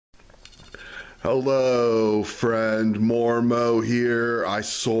Hello, friend. Mormo here. I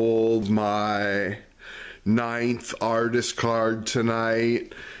sold my ninth artist card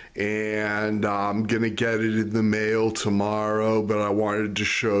tonight, and I'm gonna get it in the mail tomorrow, but I wanted to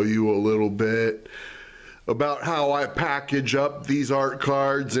show you a little bit about how I package up these art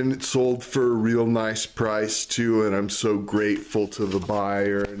cards, and it sold for a real nice price too, and I'm so grateful to the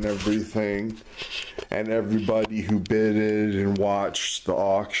buyer and everything, and everybody who bid it and watched the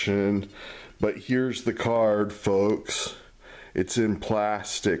auction. But here's the card, folks. It's in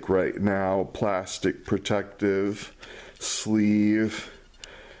plastic right now, plastic protective sleeve,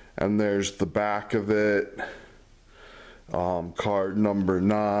 and there's the back of it, card number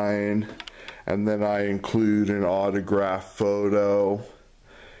 9. And then I include an autograph photo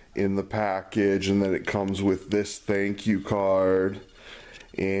in the package, and then it comes with this thank you card.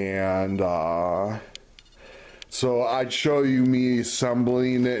 And so I'd show you me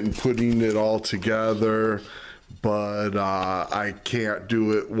assembling it and putting it all together, but I can't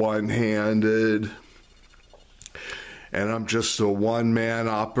do it one-handed. And I'm just a one-man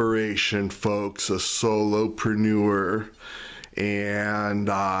operation, folks, a solopreneur. And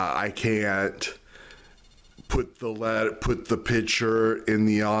I can't put the picture in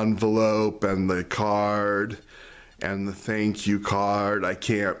the envelope and the card and the thank you card. I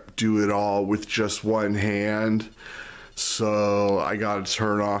can't do it all with just one hand, so I got to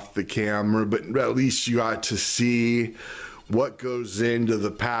turn off the camera, but at least you got to see what goes into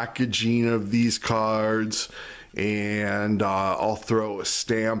the packaging of these cards. And I'll throw a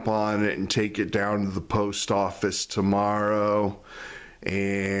stamp on it and take it down to the post office tomorrow.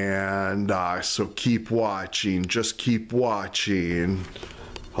 And so keep watching, just keep watching.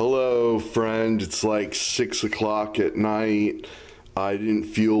 Hello, friend. It's like 6 o'clock at night. I didn't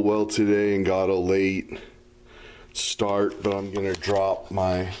feel well today and got a late start, but I'm gonna drop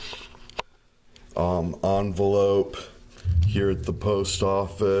my envelope here at the post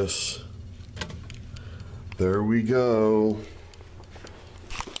office. There we go.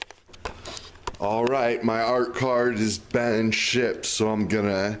 All right, my art card has been shipped, so I'm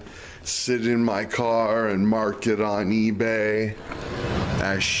gonna sit in my car and mark it on eBay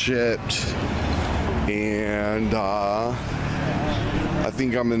as shipped. And I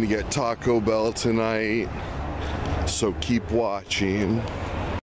think I'm gonna get Taco Bell tonight, so keep watching.